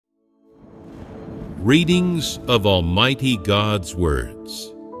Readings of Almighty God's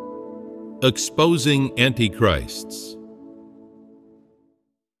Words. Exposing Antichrists.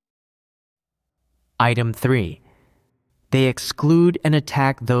 Item 3. They exclude and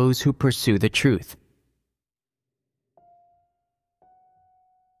attack those who pursue the truth.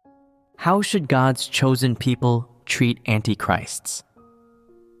 How should God's chosen people treat antichrists?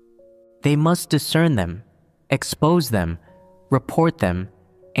 They must discern them, expose them, report them,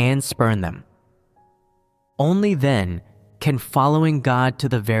 and spurn them. Only then can following God to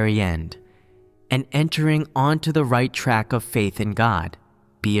the very end and entering onto the right track of faith in God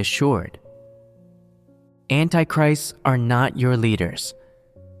be assured. Antichrists are not your leaders,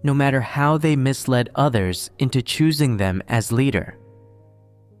 no matter how they misled others into choosing them as leader.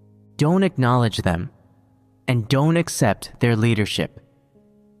 Don't acknowledge them, and don't accept their leadership.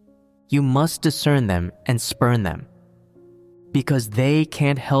 You must discern them and spurn them, because they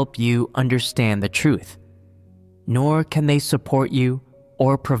can't help you understand the truth, nor can they support you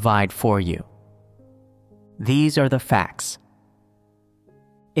or provide for you. These are the facts.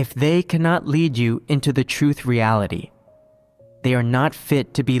 If they cannot lead you into the truth reality, they are not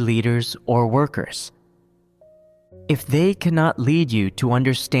fit to be leaders or workers. If they cannot lead you to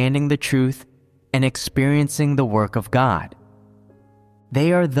understanding the truth and experiencing the work of God,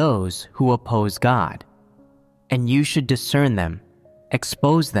 they are those who oppose God, and you should discern them,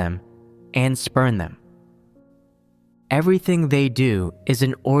 expose them, and spurn them. Everything they do is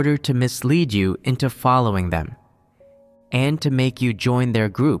in order to mislead you into following them, and to make you join their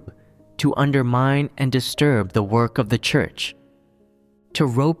group, to undermine and disturb the work of the church, to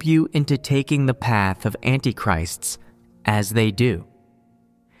rope you into taking the path of antichrists as they do.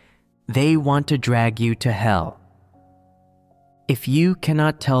 They want to drag you to hell. If you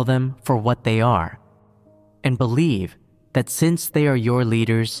cannot tell them for what they are, and believe that since they are your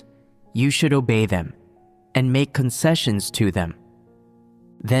leaders, you should obey them and make concessions to them,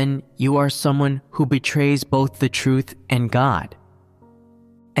 then you are someone who betrays both the truth and God,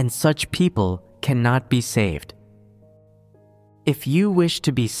 and such people cannot be saved. If you wish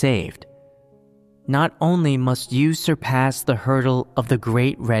to be saved, not only must you surpass the hurdle of the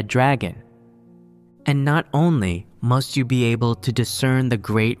great red dragon, and not only must you be able to discern the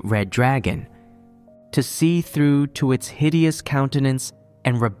great red dragon, to see through to its hideous countenance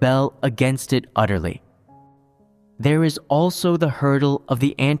and rebel against it utterly. There is also the hurdle of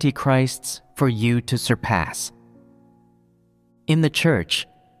the antichrists for you to surpass. In the church,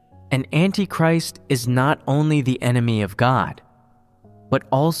 an antichrist is not only the enemy of God, but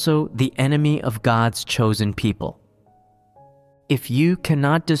also the enemy of God's chosen people. If you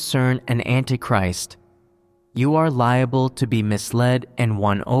cannot discern an antichrist, you are liable to be misled and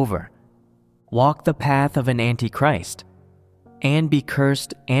won over, walk the path of an antichrist, and be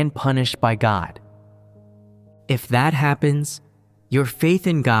cursed and punished by God. If that happens, your faith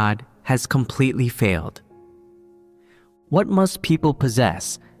in God has completely failed. What must people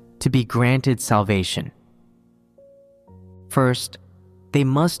possess to be granted salvation? First, they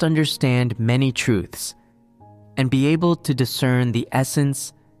must understand many truths and be able to discern the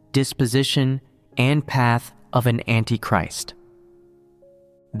essence, disposition, and path of an antichrist.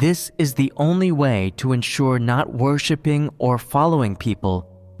 This is the only way to ensure not worshiping or following people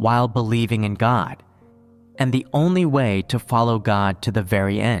while believing in God, and the only way to follow God to the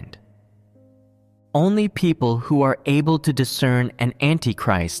very end. Only people who are able to discern an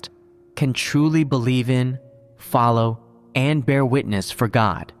antichrist can truly believe in, follow, and bear witness for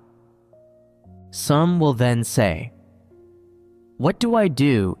God. Some will then say, "What do I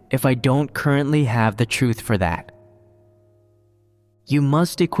do if I don't currently have the truth for that?" You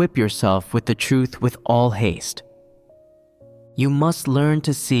must equip yourself with the truth with all haste. You must learn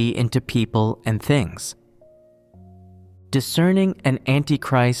to see into people and things. Discerning an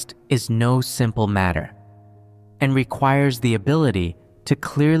antichrist is no simple matter, and requires the ability to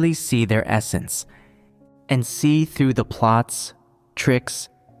clearly see their essence, and see through the plots, tricks,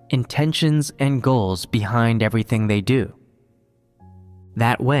 intentions, and goals behind everything they do.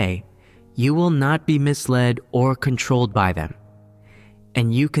 That way, you will not be misled or controlled by them,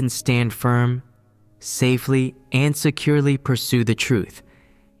 and you can stand firm, safely, and securely pursue the truth,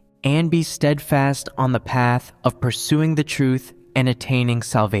 and be steadfast on the path of pursuing the truth and attaining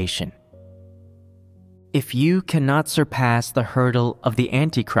salvation. If you cannot surpass the hurdle of the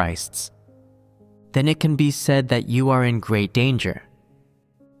antichrists, then it can be said that you are in great danger,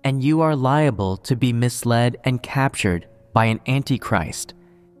 and you are liable to be misled and captured by an antichrist,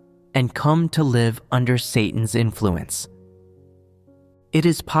 and come to live under Satan's influence. It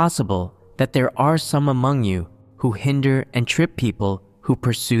is possible that there are some among you who hinder and trip people who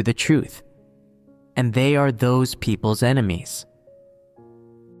pursue the truth. and they are those people's enemies.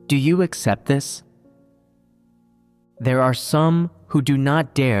 Do you accept this? There are some who do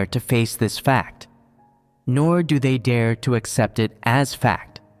not dare to face this fact, nor do they dare to accept it as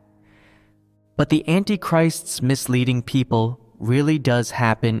fact. But the Antichrist's misleading people really does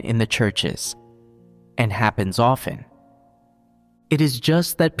happen in the churches, and happens often. It is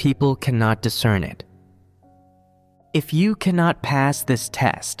just that people cannot discern it. If you cannot pass this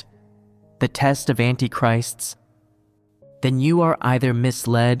test, the test of Antichrists, then you are either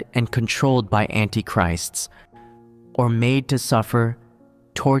misled and controlled by Antichrists, or made to suffer,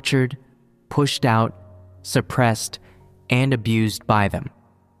 tortured, pushed out, suppressed, and abused by them.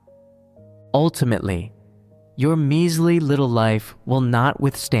 Ultimately, your measly little life will not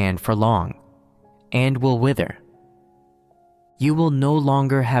withstand for long, and will wither. You will no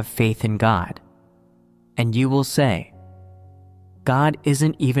longer have faith in God, and you will say, God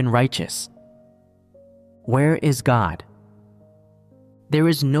isn't even righteous. Where is God? There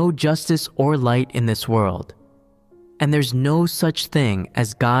is no justice or light in this world, and there's no such thing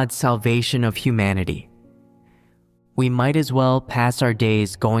as God's salvation of humanity. We might as well pass our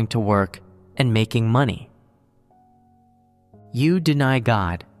days going to work and making money. You deny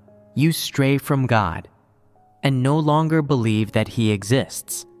God, you stray from God, and no longer believe that He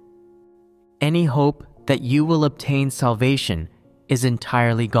exists. Any hope that you will obtain salvation is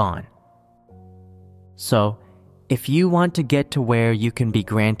entirely gone. So, if you want to get to where you can be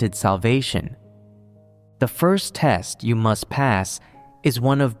granted salvation, the first test you must pass is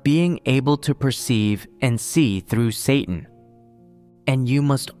one of being able to perceive and see through Satan. And you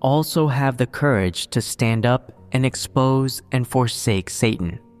must also have the courage to stand up and expose and forsake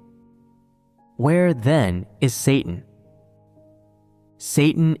Satan. Where then is Satan?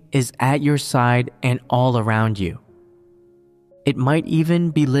 Satan is at your side and all around you. It might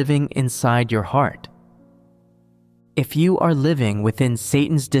even be living inside your heart. If you are living within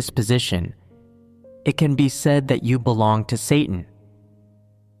Satan's disposition, it can be said that you belong to Satan.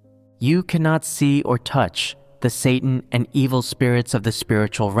 You cannot see or touch the Satan and evil spirits of the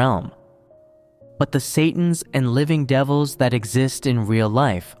spiritual realm, but the Satans and living devils that exist in real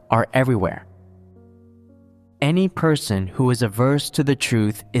life are everywhere. Any person who is averse to the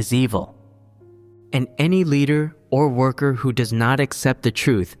truth is evil, and any leader or worker who does not accept the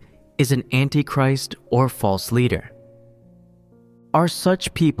truth is an antichrist or false leader. Are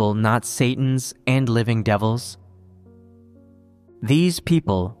such people not Satans and living devils? These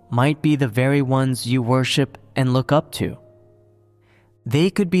people might be the very ones you worship and look up to. They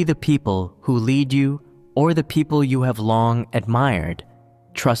could be the people who lead you or the people you have long admired,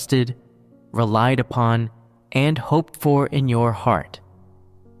 trusted, relied upon, and hoped for in your heart.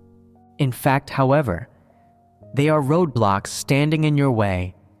 In fact, however, they are roadblocks standing in your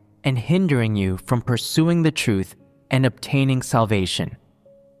way and hindering you from pursuing the truth and obtaining salvation.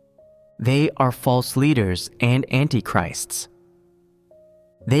 They are false leaders and antichrists.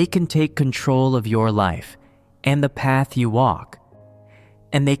 They can take control of your life and the path you walk,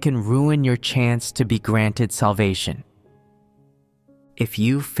 and they can ruin your chance to be granted salvation. If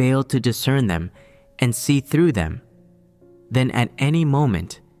you fail to discern them and see through them, then at any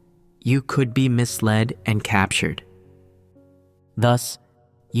moment you could be misled and captured. Thus,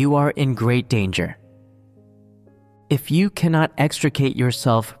 you are in great danger. If you cannot extricate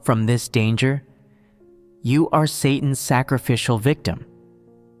yourself from this danger, you are Satan's sacrificial victim.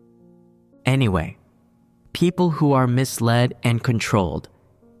 Anyway, people who are misled and controlled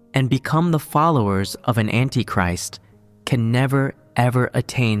and become the followers of an antichrist can never ever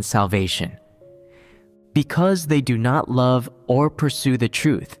attain salvation, because they do not love or pursue the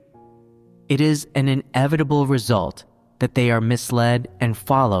truth. It is an inevitable result that they are misled and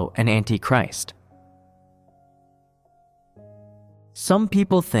follow an antichrist. Some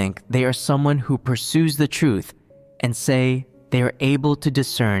people think they are someone who pursues the truth and say they are able to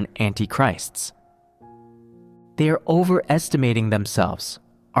discern antichrists. They are overestimating themselves,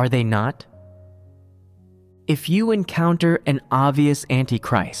 are they not? If you encounter an obvious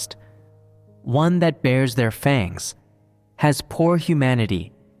antichrist, one that bears their fangs, has poor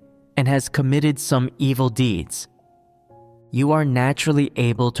humanity, and has committed some evil deeds, you are naturally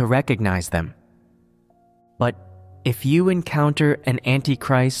able to recognize them. But if you encounter an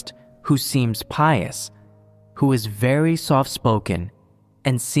antichrist who seems pious, who is very soft-spoken,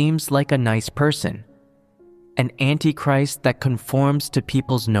 and seems like a nice person, an antichrist that conforms to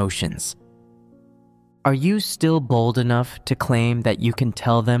people's notions, are you still bold enough to claim that you can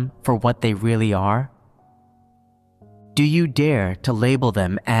tell them for what they really are? Do you dare to label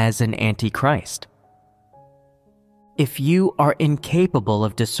them as an antichrist? If you are incapable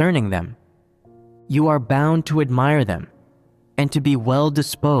of discerning them, you are bound to admire them and to be well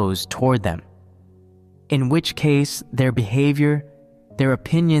disposed toward them, in which case their behavior, their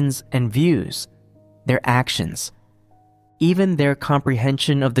opinions and views, their actions, even their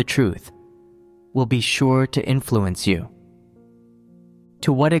comprehension of the truth, will be sure to influence you.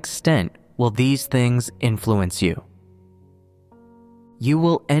 To what extent will these things influence you? You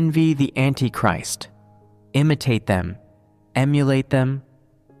will envy the Antichrist, imitate them, emulate them,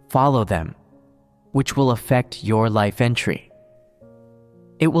 follow them, which will affect your life entry.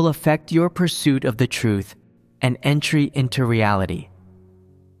 It will affect your pursuit of the truth and entry into reality.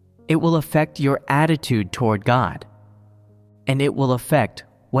 It will affect your attitude toward God, and it will affect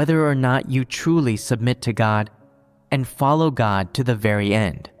whether or not you truly submit to God and follow God to the very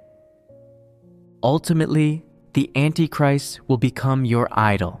end. Ultimately, the Antichrist will become your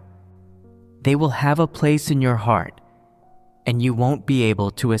idol. They will have a place in your heart, and you won't be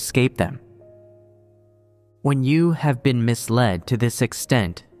able to escape them. When you have been misled to this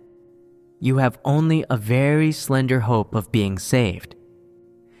extent, you have only a very slender hope of being saved,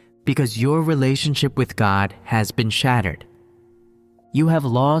 because your relationship with God has been shattered. You have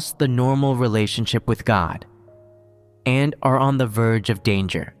lost the normal relationship with God and are on the verge of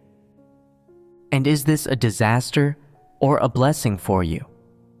danger. And is this a disaster or a blessing for you?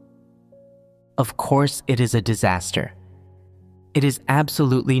 Of course it is a disaster. It is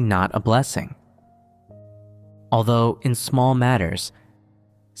absolutely not a blessing. Although in small matters,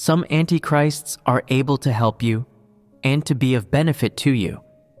 some antichrists are able to help you and to be of benefit to you,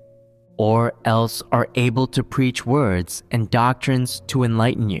 or else are able to preach words and doctrines to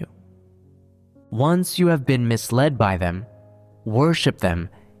enlighten you. Once you have been misled by them, worship them,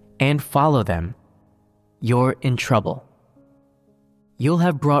 and follow them, you're in trouble. You'll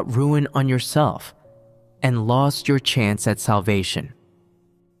have brought ruin on yourself and lost your chance at salvation.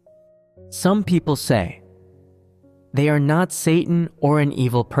 Some people say, they are not Satan or an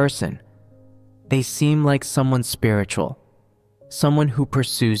evil person. They seem like someone spiritual, someone who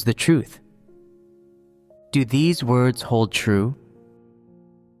pursues the truth. Do these words hold true?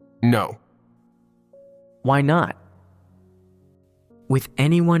 No. Why not? With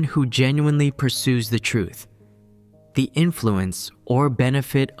anyone who genuinely pursues the truth, the influence or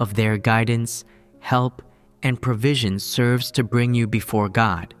benefit of their guidance, help, and provision serves to bring you before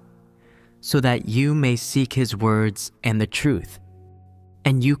God, so that you may seek His words and the truth,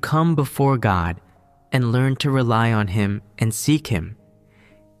 and you come before God and learn to rely on Him and seek Him,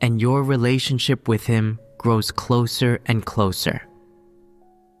 and your relationship with Him grows closer and closer.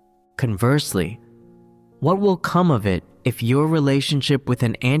 Conversely, what will come of it if your relationship with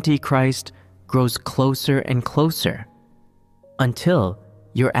an Antichrist grows closer and closer until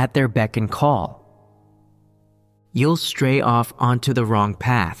you're at their beck and call? You'll stray off onto the wrong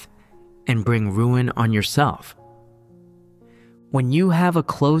path and bring ruin on yourself. When you have a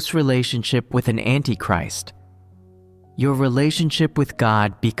close relationship with an Antichrist, your relationship with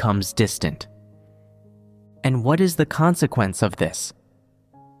God becomes distant. And what is the consequence of this?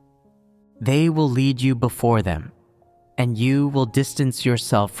 They will lead you before them, and you will distance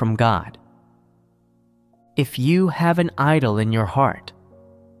yourself from God. If you have an idol in your heart,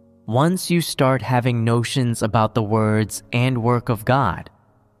 once you start having notions about the words and work of God,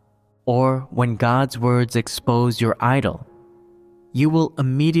 or when God's words expose your idol, you will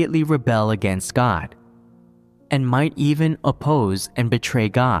immediately rebel against God, and might even oppose and betray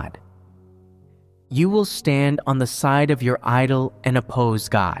God. You will stand on the side of your idol and oppose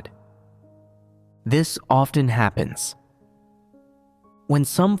God. This often happens. When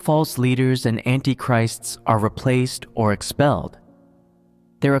some false leaders and antichrists are replaced or expelled,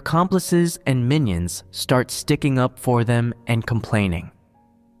 their accomplices and minions start sticking up for them and complaining.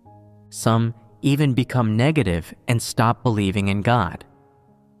 Some even become negative and stop believing in God.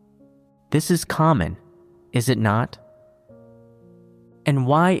 This is common, is it not? And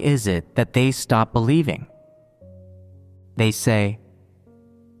why is it that they stop believing? They say,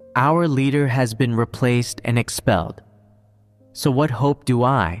 "Our leader has been replaced and expelled, so what hope do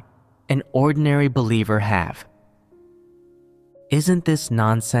I, an ordinary believer, have?" Isn't this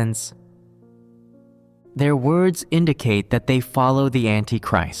nonsense? Their words indicate that they follow the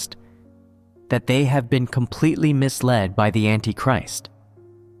Antichrist, that they have been completely misled by the Antichrist.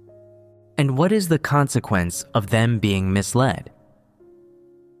 And what is the consequence of them being misled?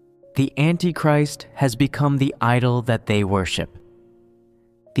 The Antichrist has become the idol that they worship.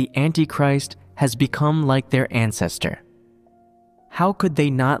 The Antichrist has become like their ancestor. How could they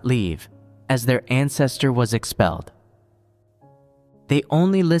not leave, as their ancestor was expelled? They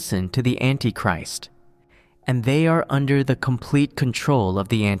only listen to the Antichrist, and they are under the complete control of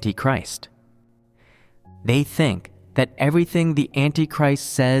the Antichrist. They think that everything the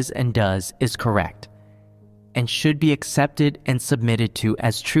Antichrist says and does is correct and should be accepted and submitted to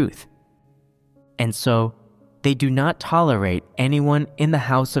as truth. And so, they do not tolerate anyone in the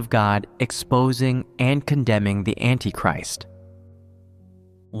house of God exposing and condemning the Antichrist.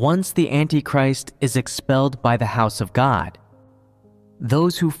 Once the Antichrist is expelled by the house of God,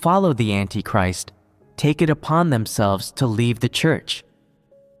 those who follow the Antichrist take it upon themselves to leave the church.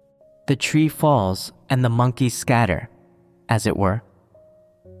 The tree falls and the monkeys scatter, as it were.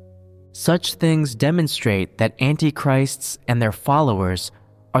 Such things demonstrate that Antichrists and their followers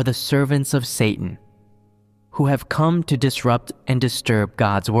are the servants of Satan, who have come to disrupt and disturb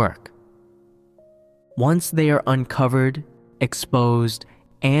God's work. Once they are uncovered, exposed,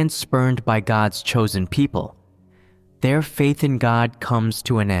 and spurned by God's chosen people, their faith in God comes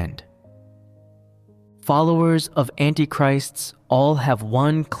to an end. Followers of Antichrists all have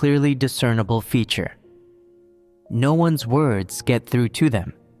one clearly discernible feature. No one's words get through to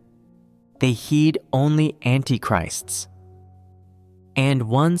them. They heed only Antichrists. And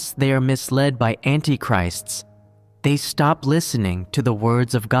once they are misled by Antichrists, they stop listening to the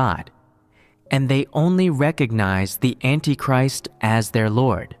words of God, and they only recognize the Antichrist as their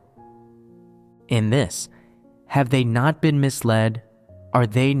Lord. In this, have they not been misled? Are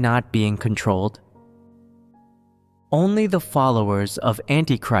they not being controlled? Only the followers of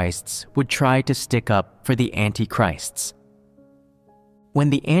Antichrists would try to stick up for the Antichrists. When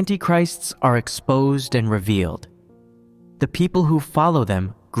the Antichrists are exposed and revealed, the people who follow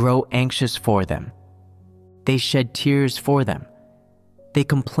them grow anxious for them. They shed tears for them. They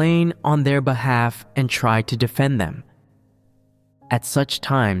complain on their behalf and try to defend them. At such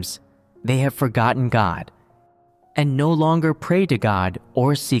times, they have forgotten God and no longer pray to God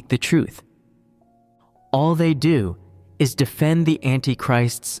or seek the truth. All they do is defend the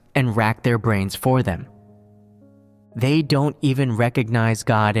Antichrists and rack their brains for them. They don't even recognize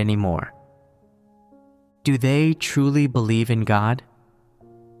God anymore. Do they truly believe in God?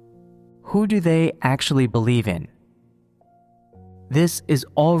 Who do they actually believe in? This is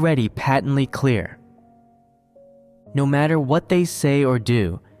already patently clear. No matter what they say or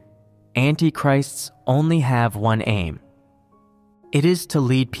do, Antichrists only have one aim. It is to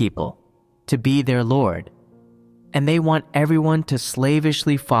lead people, to be their Lord, and they want everyone to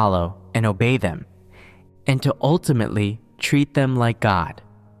slavishly follow and obey them, and to ultimately treat them like God.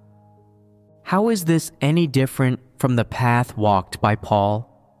 How is this any different from the path walked by Paul?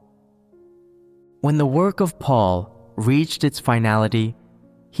 When the work of Paul reached its finality,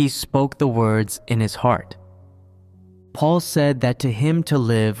 he spoke the words in his heart. Paul said that to him to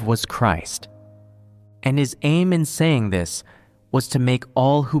live was Christ, and his aim in saying this was to make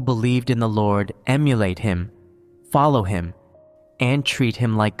all who believed in the Lord emulate him, follow him, and treat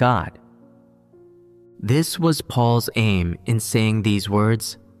him like God. This was Paul's aim in saying these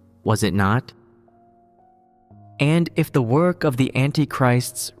words, was it not? And if the work of the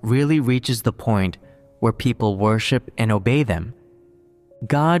Antichrists really reaches the point where people worship and obey them,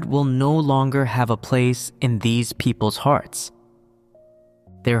 God will no longer have a place in these people's hearts.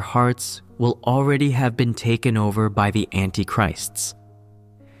 Their hearts will already have been taken over by the Antichrists.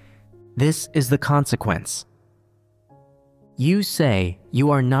 This is the consequence. You say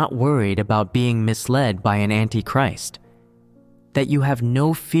you are not worried about being misled by an Antichrist, that you have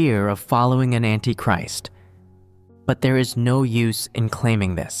no fear of following an Antichrist, but there is no use in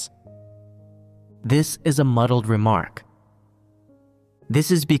claiming this. This is a muddled remark. This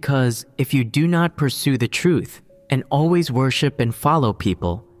is because if you do not pursue the truth and always worship and follow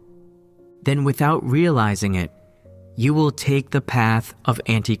people, then without realizing it, you will take the path of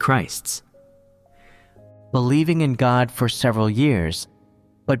Antichrists. Believing in God for several years,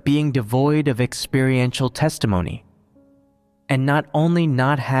 but being devoid of experiential testimony, and not only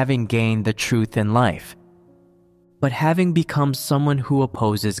not having gained the truth in life, but having become someone who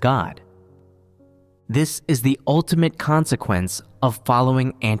opposes God. This is the ultimate consequence of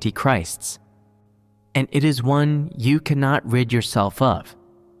following Antichrists, and it is one you cannot rid yourself of.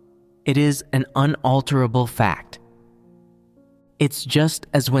 It is an unalterable fact. It's just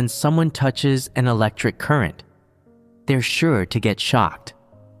as when someone touches an electric current, they're sure to get shocked.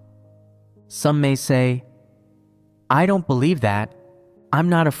 Some may say, "I don't believe that. I'm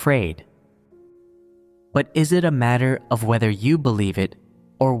not afraid." But is it a matter of whether you believe it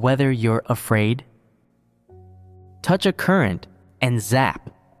or whether you're afraid? Touch a current and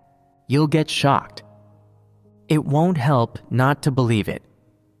zap. You'll get shocked. It won't help not to believe it.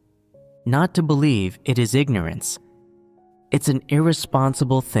 Not to believe it is ignorance. It's an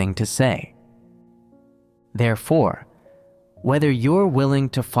irresponsible thing to say. Therefore, whether you're willing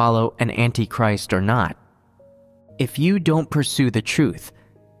to follow an Antichrist or not, if you don't pursue the truth,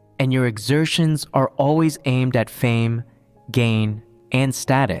 and your exertions are always aimed at fame, gain, and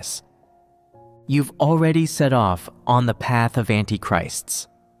status, you've already set off on the path of antichrists.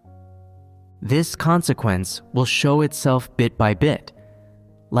 This consequence will show itself bit by bit,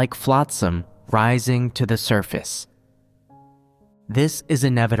 like flotsam rising to the surface. This is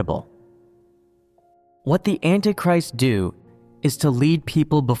inevitable. What the antichrists do is to lead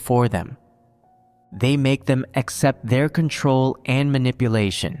people before them. They make them accept their control and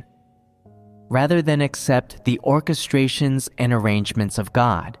manipulation, rather than accept the orchestrations and arrangements of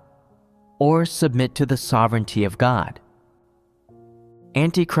God, or submit to the sovereignty of God.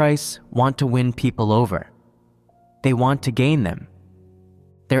 Antichrists want to win people over. They want to gain them.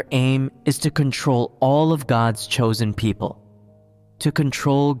 Their aim is to control all of God's chosen people, to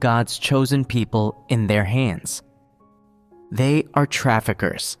control God's chosen people in their hands. They are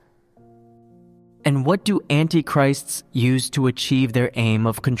traffickers. And what do antichrists use to achieve their aim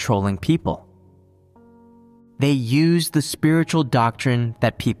of controlling people? They use the spiritual doctrine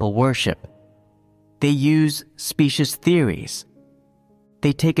that people worship. They use specious theories.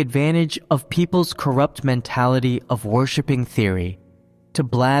 They take advantage of people's corrupt mentality of worshiping theory to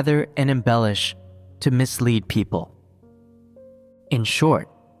blather and embellish, to mislead people. In short,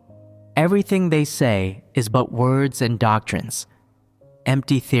 everything they say is but words and doctrines,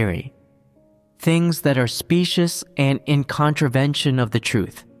 empty theory, things that are specious and in contravention of the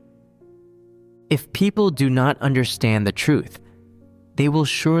truth. If people do not understand the truth, they will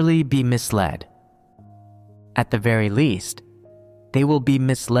surely be misled. At the very least, they will be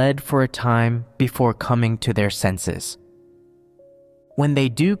misled for a time before coming to their senses. When they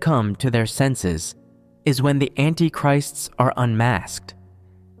do come to their senses is when the antichrists are unmasked,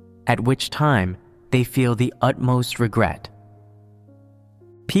 at which time they feel the utmost regret.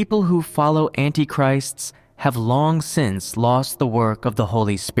 People who follow antichrists have long since lost the work of the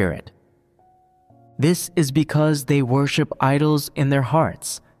Holy Spirit. This is because they worship idols in their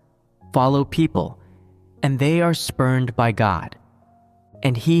hearts, follow people, and they are spurned by God,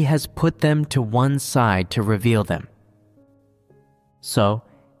 and He has put them to one side to reveal them. So,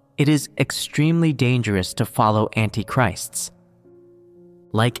 it is extremely dangerous to follow antichrists.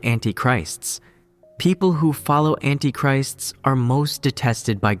 Like antichrists, people who follow antichrists are most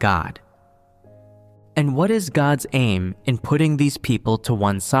detested by God. And what is God's aim in putting these people to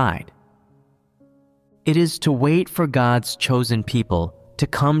one side? It is to wait for God's chosen people to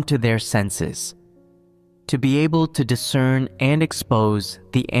come to their senses, to be able to discern and expose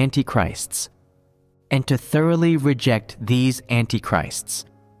the antichrists, and to thoroughly reject these antichrists,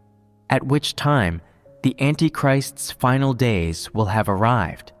 at which time the antichrist's final days will have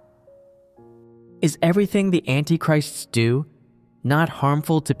arrived. Is everything the antichrists do not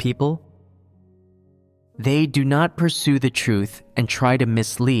harmful to people? They do not pursue the truth and try to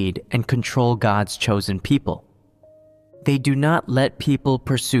mislead and control God's chosen people. They do not let people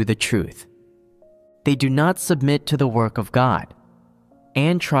pursue the truth. They do not submit to the work of God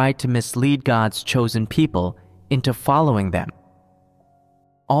and try to mislead God's chosen people into following them.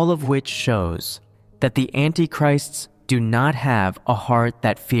 All of which shows that the antichrists do not have a heart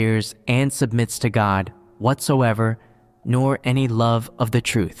that fears and submits to God whatsoever, nor any love of the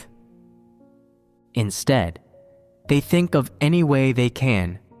truth. Instead, they think of any way they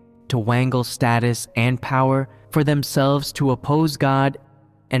can to wangle status and power for themselves to oppose God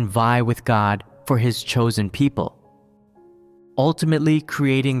and vie with God for His chosen people, ultimately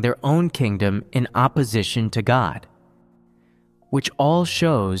creating their own kingdom in opposition to God, which all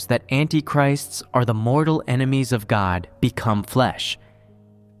shows that antichrists are the mortal enemies of God become flesh,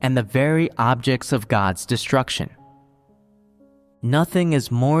 and the very objects of God's destruction. Nothing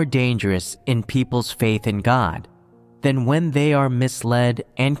is more dangerous in people's faith in God than when they are misled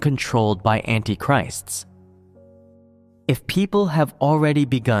and controlled by antichrists. If people have already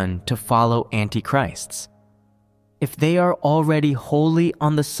begun to follow antichrists, if they are already wholly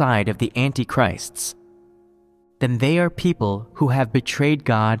on the side of the antichrists, then they are people who have betrayed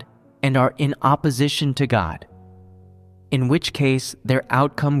God and are in opposition to God, in which case their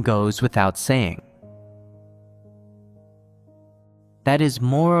outcome goes without saying. That is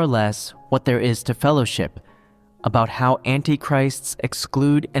more or less what there is to fellowship about how antichrists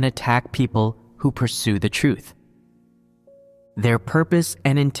exclude and attack people who pursue the truth. Their purpose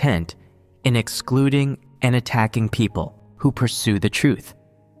and intent in excluding and attacking people who pursue the truth,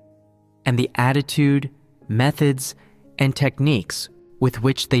 and the attitude, methods, and techniques with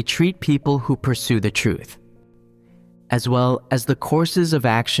which they treat people who pursue the truth, as well as the courses of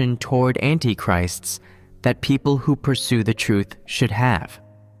action toward antichrists that people who pursue the truth should have.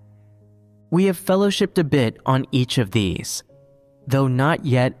 We have fellowshipped a bit on each of these, though not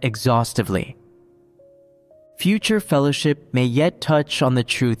yet exhaustively. Future fellowship may yet touch on the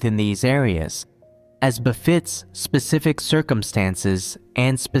truth in these areas, as befits specific circumstances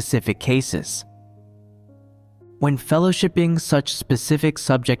and specific cases. When fellowshipping such specific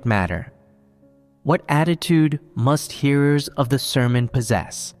subject matter, what attitude must hearers of the sermon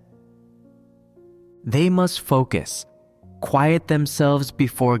possess? They must focus, quiet themselves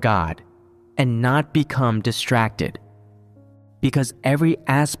before God, and not become distracted, because every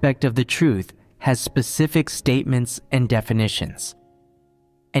aspect of the truth has specific statements and definitions,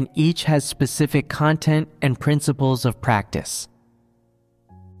 and each has specific content and principles of practice.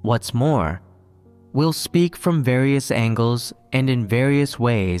 What's more, we'll speak from various angles and in various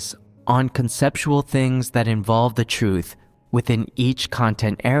ways on conceptual things that involve the truth within each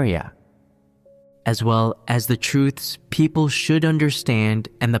content area, as well as the truths people should understand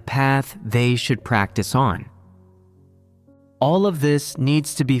and the path they should practice on. All of this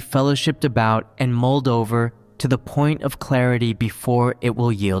needs to be fellowshipped about and mulled over to the point of clarity before it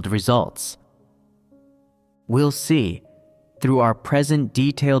will yield results. We'll see, through our present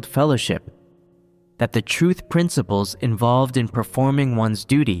detailed fellowship, that the truth principles involved in performing one's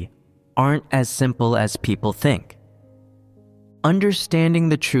duty aren't as simple as people think. Understanding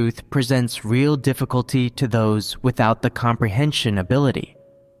the truth presents real difficulty to those without the comprehension ability.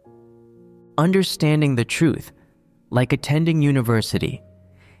 Understanding the truth, like attending university,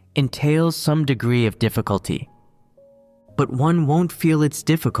 entails some degree of difficulty, but one won't feel it's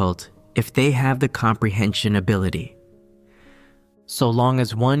difficult if they have the comprehension ability. So long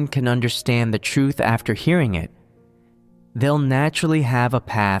as one can understand the truth after hearing it, they'll naturally have a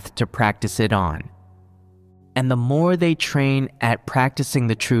path to practice it on. And the more they train at practicing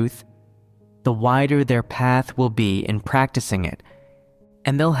the truth, the wider their path will be in practicing it,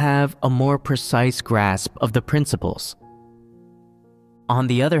 and they'll have a more precise grasp of the principles. On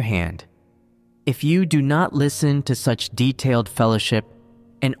the other hand, if you do not listen to such detailed fellowship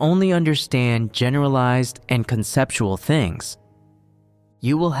and only understand generalized and conceptual things,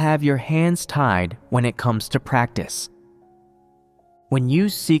 you will have your hands tied when it comes to practice. When you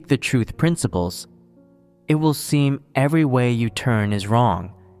seek the truth principles, it will seem every way you turn is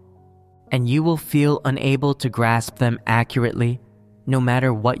wrong, and you will feel unable to grasp them accurately no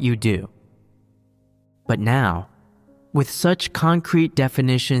matter what you do. But now, with such concrete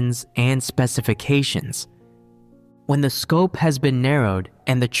definitions and specifications, when the scope has been narrowed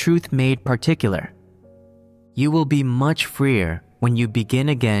and the truth made particular, you will be much freer when you begin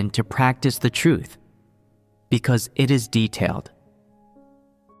again to practice the truth, because it is detailed.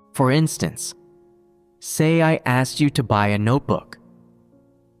 For instance, say I asked you to buy a notebook.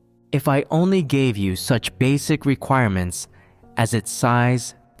 If I only gave you such basic requirements as its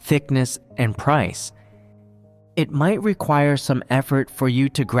size, thickness, and price, it might require some effort for you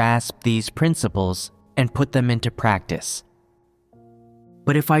to grasp these principles and put them into practice.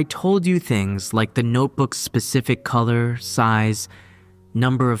 But if I told you things like the notebook's specific color, size,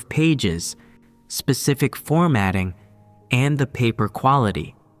 number of pages, specific formatting, and the paper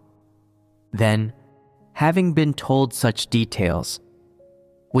quality, then, having been told such details,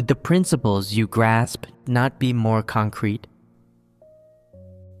 would the principles you grasp not be more concrete?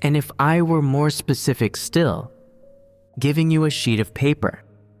 And if I were more specific still, giving you a sheet of paper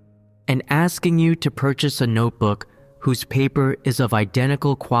and asking you to purchase a notebook whose paper is of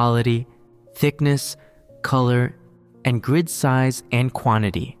identical quality, thickness, color, and grid size and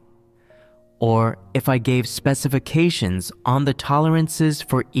quantity, or if I gave specifications on the tolerances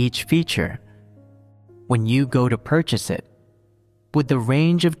for each feature, when you go to purchase it, would the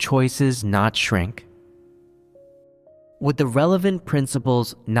range of choices not shrink? Would the relevant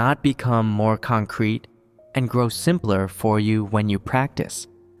principles not become more concrete and grow simpler for you when you practice?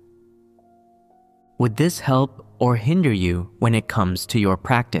 Would this help or hinder you when it comes to your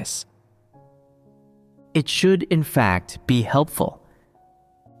practice? It should, in fact, be helpful,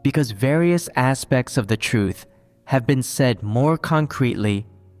 because various aspects of the truth have been said more concretely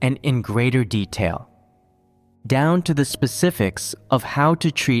and in greater detail, down to the specifics of how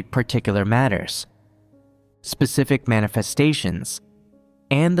to treat particular matters, specific manifestations,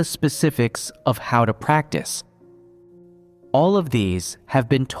 and the specifics of how to practice. All of these have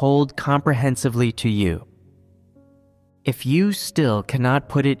been told comprehensively to you. If you still cannot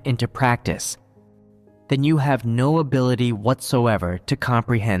put it into practice, then you have no ability whatsoever to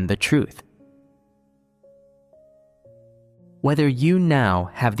comprehend the truth. Whether you now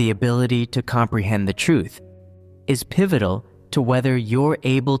have the ability to comprehend the truth is pivotal to whether you're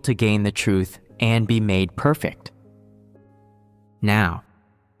able to gain the truth and be made perfect. Now,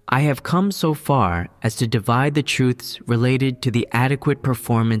 I have come so far as to divide the truths related to the adequate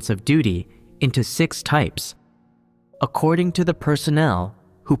performance of duty into 6 types, according to the personnel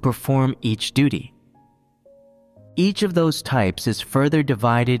who perform each duty. Each of those types is further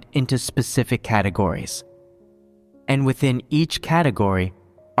divided into specific categories, and within each category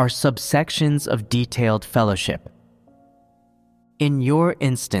are subsections of detailed fellowship. In your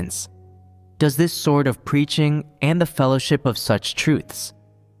instance, does this sort of preaching and the fellowship of such truths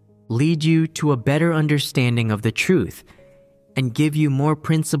lead you to a better understanding of the truth and give you more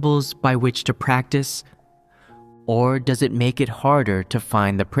principles by which to practice, or does it make it harder to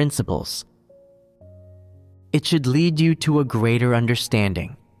find the principles? It should lead you to a greater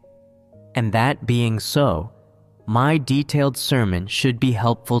understanding, and that being so, my detailed sermon should be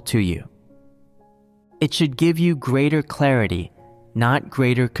helpful to you. It should give you greater clarity, not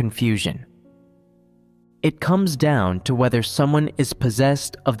greater confusion. It comes down to whether someone is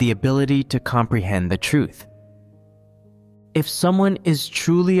possessed of the ability to comprehend the truth. If someone is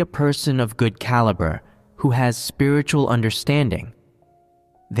truly a person of good caliber who has spiritual understanding,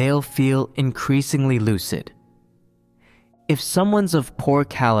 they'll feel increasingly lucid. If someone's of poor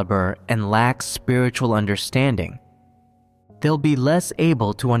caliber and lacks spiritual understanding, they'll be less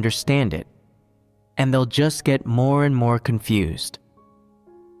able to understand it, and they'll just get more and more confused.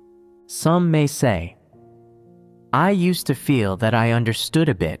 Some may say, I used to feel that I understood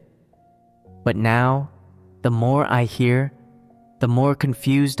a bit, but now, the more I hear, the more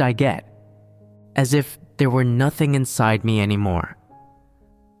confused I get, as if there were nothing inside me anymore.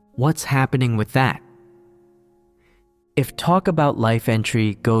 What's happening with that? If talk about life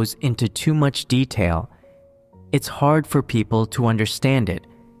entry goes into too much detail, it's hard for people to understand it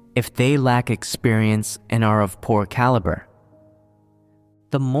if they lack experience and are of poor caliber.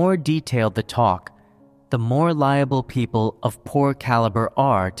 The more detailed the talk, the more liable people of poor caliber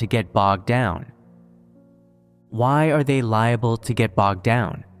are to get bogged down. Why are they liable to get bogged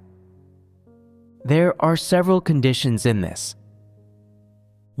down? There are several conditions in this.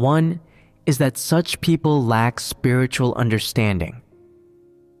 One is that such people lack spiritual understanding.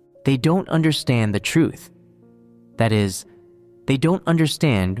 They don't understand the truth. That is, they don't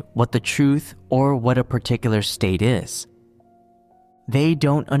understand what the truth or what a particular state is. They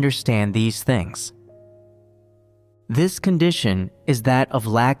don't understand these things. This condition is that of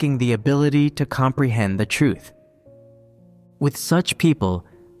lacking the ability to comprehend the truth. With such people,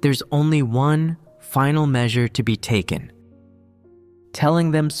 there's only one final measure to be taken: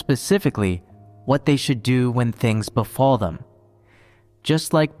 telling them specifically what they should do when things befall them,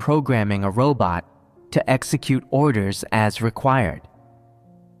 just like programming a robot to execute orders as required.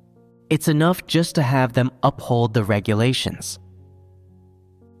 It's enough just to have them uphold the regulations.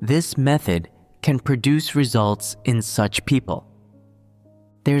 This method can produce results in such people.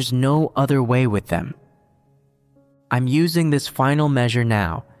 There's no other way with them. I'm using this final measure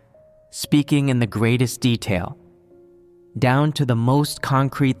now, speaking in the greatest detail, down to the most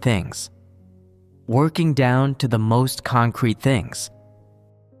concrete things, working down to the most concrete things.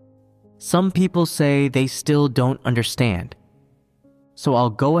 Some people say they still don't understand, so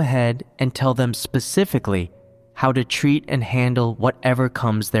I'll go ahead and tell them specifically how to treat and handle whatever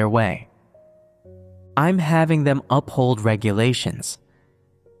comes their way. I'm having them uphold regulations.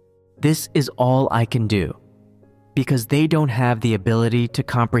 This is all I can do, because they don't have the ability to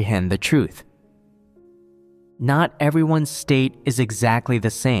comprehend the truth. Not everyone's state is exactly the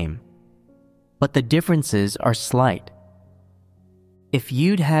same, but the differences are slight. If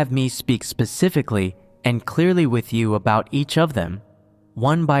you'd have me speak specifically and clearly with you about each of them,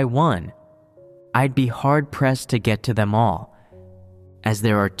 one by one, I'd be hard-pressed to get to them all, as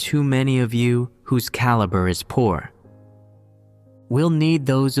there are too many of you whose caliber is poor. We'll need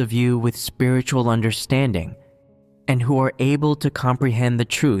those of you with spiritual understanding and who are able to comprehend the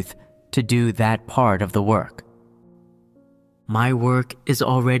truth to do that part of the work. My work is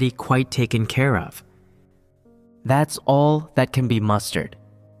already quite taken care of. That's all that can be mustered.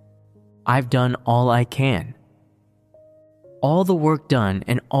 I've done all I can. All the work done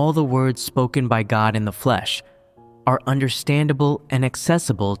and all the words spoken by God in the flesh are understandable and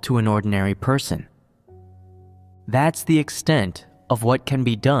accessible to an ordinary person. That's the extent of what can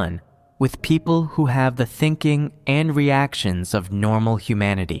be done with people who have the thinking and reactions of normal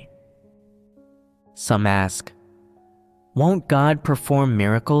humanity. Some ask, won't God perform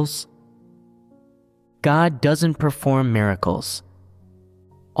miracles? God doesn't perform miracles.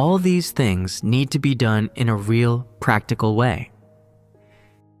 All these things need to be done in a real, practical way.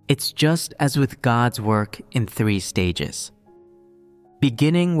 It's just as with God's work in 3 stages.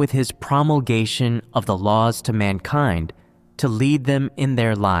 Beginning with his promulgation of the laws to mankind to lead them in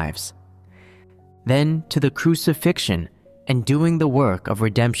their lives, then to the crucifixion and doing the work of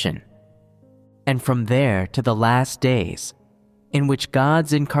redemption, and from there to the last days, in which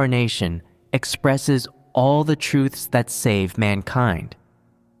God's incarnation expresses all the truths that save mankind.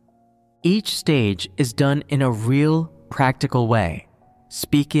 Each stage is done in a real, practical way,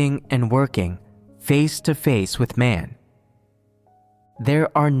 speaking and working face to face with man. There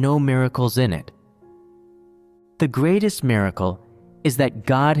are no miracles in it. The greatest miracle is that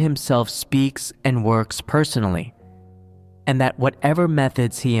God Himself speaks and works personally, and that whatever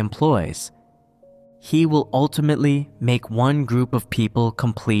methods He employs, He will ultimately make one group of people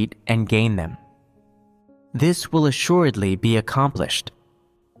complete and gain them. This will assuredly be accomplished.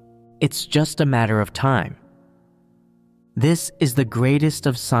 It's just a matter of time. This is the greatest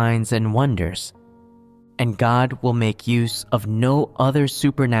of signs and wonders, and God will make use of no other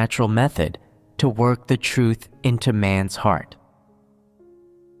supernatural method to work the truth into man's heart.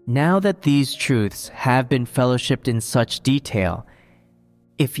 Now that these truths have been fellowshipped in such detail,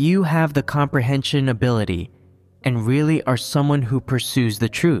 if you have the comprehension ability and really are someone who pursues the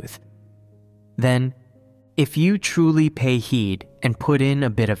truth, then, if you truly pay heed and put in a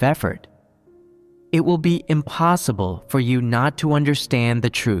bit of effort, it will be impossible for you not to understand the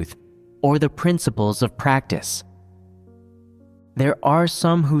truth or the principles of practice. There are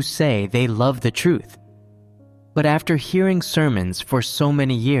some who say they love the truth, but after hearing sermons for so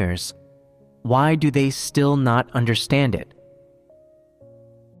many years, why do they still not understand it?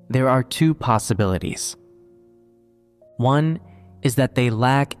 There are two possibilities. One is that they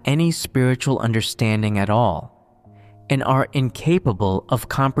lack any spiritual understanding at all and are incapable of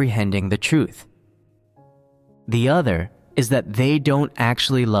comprehending the truth. The other is that they don't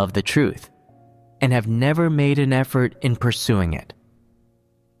actually love the truth and have never made an effort in pursuing it.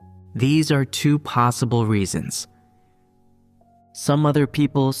 These are two possible reasons. Some other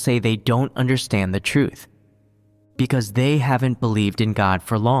people say they don't understand the truth because they haven't believed in God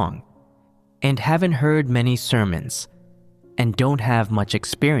for long and haven't heard many sermons and don't have much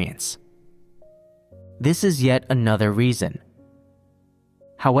experience. This is yet another reason.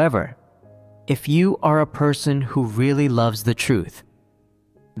 However, if you are a person who really loves the truth,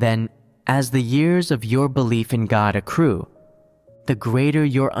 then as the years of your belief in God accrue, the greater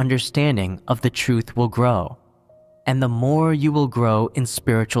your understanding of the truth will grow, and the more you will grow in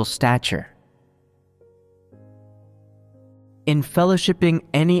spiritual stature. In fellowshipping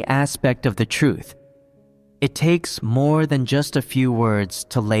any aspect of the truth, it takes more than just a few words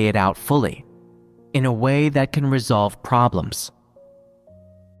to lay it out fully, in a way that can resolve problems.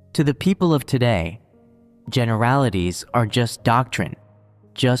 To the people of today, generalities are just doctrine,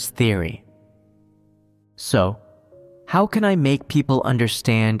 just theory. So, how can I make people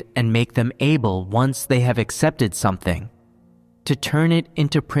understand and make them able, once they have accepted something, to turn it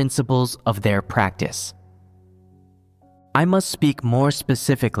into principles of their practice? I must speak more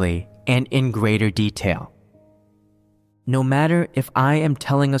specifically and in greater detail. No matter if I am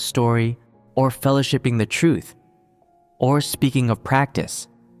telling a story or fellowshipping the truth or speaking of practice,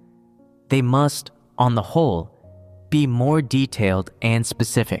 they must, on the whole, be more detailed and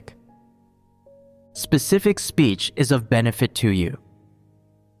specific. Specific speech is of benefit to you.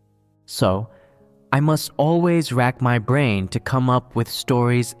 So, I must always rack my brain to come up with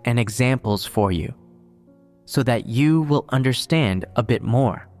stories and examples for you, so that you will understand a bit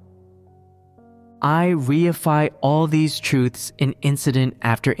more. I reify all these truths in incident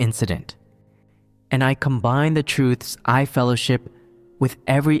after incident, and I combine the truths I fellowship with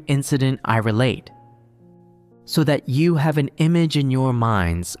every incident I relate, so that you have an image in your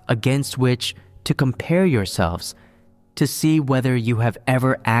minds against which to compare yourselves to see whether you have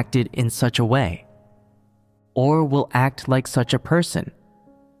ever acted in such a way, or will act like such a person,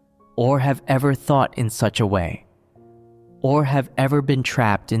 or have ever thought in such a way, or have ever been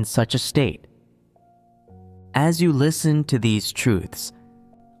trapped in such a state. As you listen to these truths,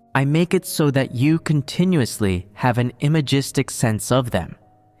 I make it so that you continuously have an imagistic sense of them,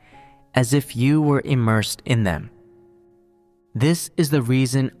 as if you were immersed in them. This is the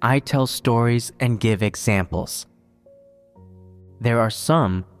reason I tell stories and give examples. There are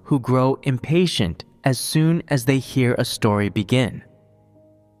some who grow impatient as soon as they hear a story begin.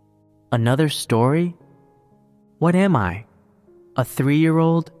 Another story? What am I? A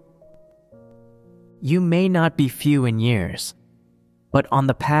 3-year-old? You may not be few in years, but on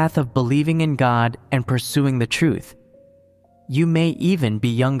the path of believing in God and pursuing the truth, you may even be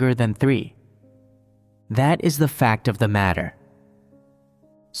younger than 3. That is the fact of the matter.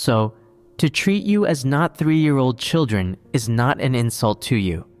 So, to treat you as not 3-year-old children is not an insult to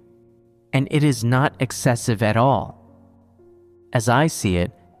you, and it is not excessive at all. as I see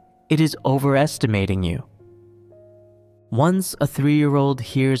it, it is overestimating you. Once a 3-year-old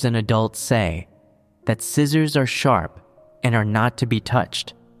hears an adult say that scissors are sharp and are not to be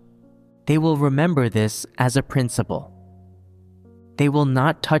touched, they will remember this as a principle. They will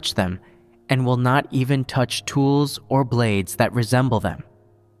not touch them and will not even touch tools or blades that resemble them.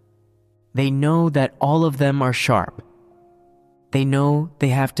 They know that all of them are sharp. They know they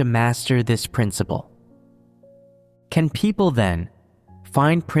have to master this principle. Can people then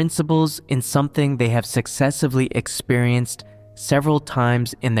find principles in something they have successively experienced several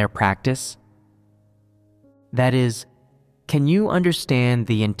times in their practice? That is, can you understand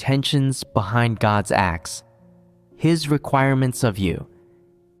the intentions behind God's acts, His requirements of you,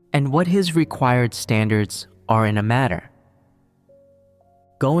 and what His required standards are in a matter?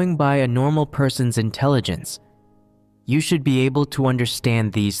 Going by a normal person's intelligence, you should be able to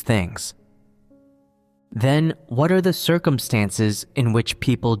understand these things. Then, what are the circumstances in which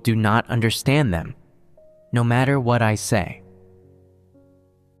people do not understand them, no matter what I say?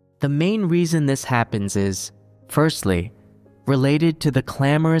 The main reason this happens is, firstly, related to the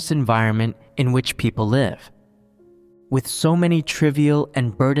clamorous environment in which people live, with so many trivial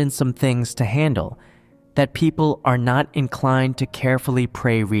and burdensome things to handle that people are not inclined to carefully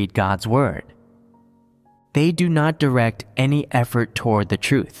read God's Word. They do not direct any effort toward the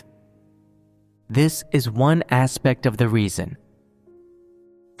truth. This is one aspect of the reason.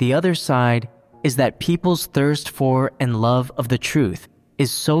 The other side is that people's thirst for and love of the truth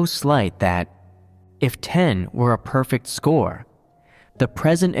is so slight that, if 10 were a perfect score, the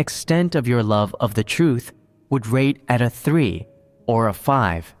present extent of your love of the truth would rate at a 3 or a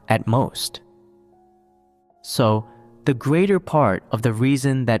 5 at most. So, the greater part of the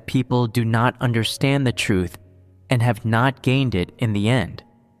reason that people do not understand the truth and have not gained it in the end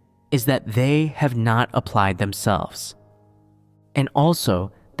is that they have not applied themselves, and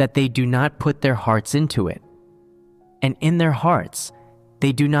also that they do not put their hearts into it. And in their hearts,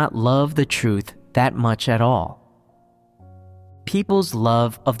 they do not love the truth that much at all. People's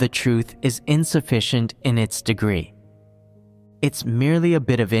love of the truth is insufficient in its degree. It's merely a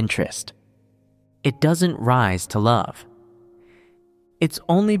bit of interest. It doesn't rise to love. It's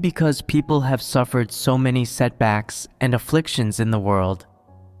only because people have suffered so many setbacks and afflictions in the world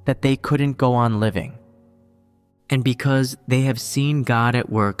that they couldn't go on living, and because they have seen God at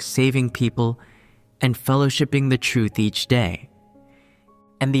work saving people and fellowshipping the truth each day,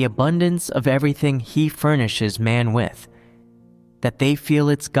 and the abundance of everything He furnishes man with, that they feel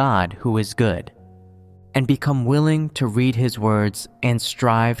it's God who is good, and become willing to read His words and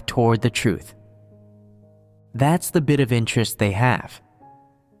strive toward the truth. That's the bit of interest they have.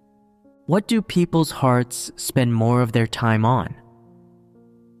 What do people's hearts spend more of their time on?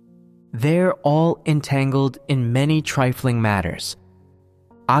 They're all entangled in many trifling matters,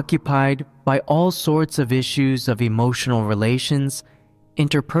 occupied by all sorts of issues of emotional relations,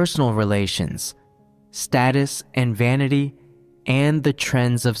 interpersonal relations, status and vanity, and the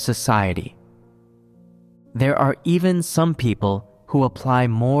trends of society. There are even some people who apply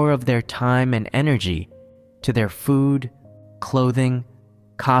more of their time and energy to their food, clothing,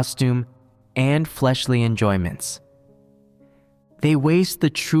 costume, and fleshly enjoyments. They waste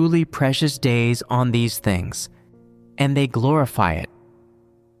the truly precious days on these things, and they glorify it.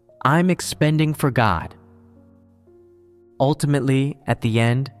 I'm expending for God. Ultimately, at the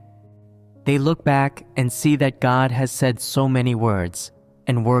end, they look back and see that God has said so many words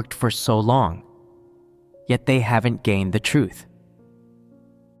and worked for so long, yet they haven't gained the truth.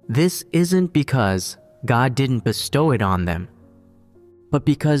 This isn't because God didn't bestow it on them, but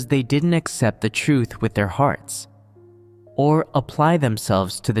because they didn't accept the truth with their hearts, or apply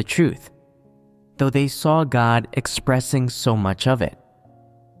themselves to the truth, though they saw God expressing so much of it.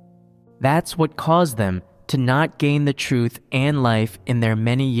 That's what caused them to not gain the truth and life in their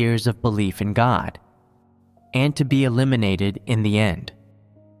many years of belief in God, and to be eliminated in the end.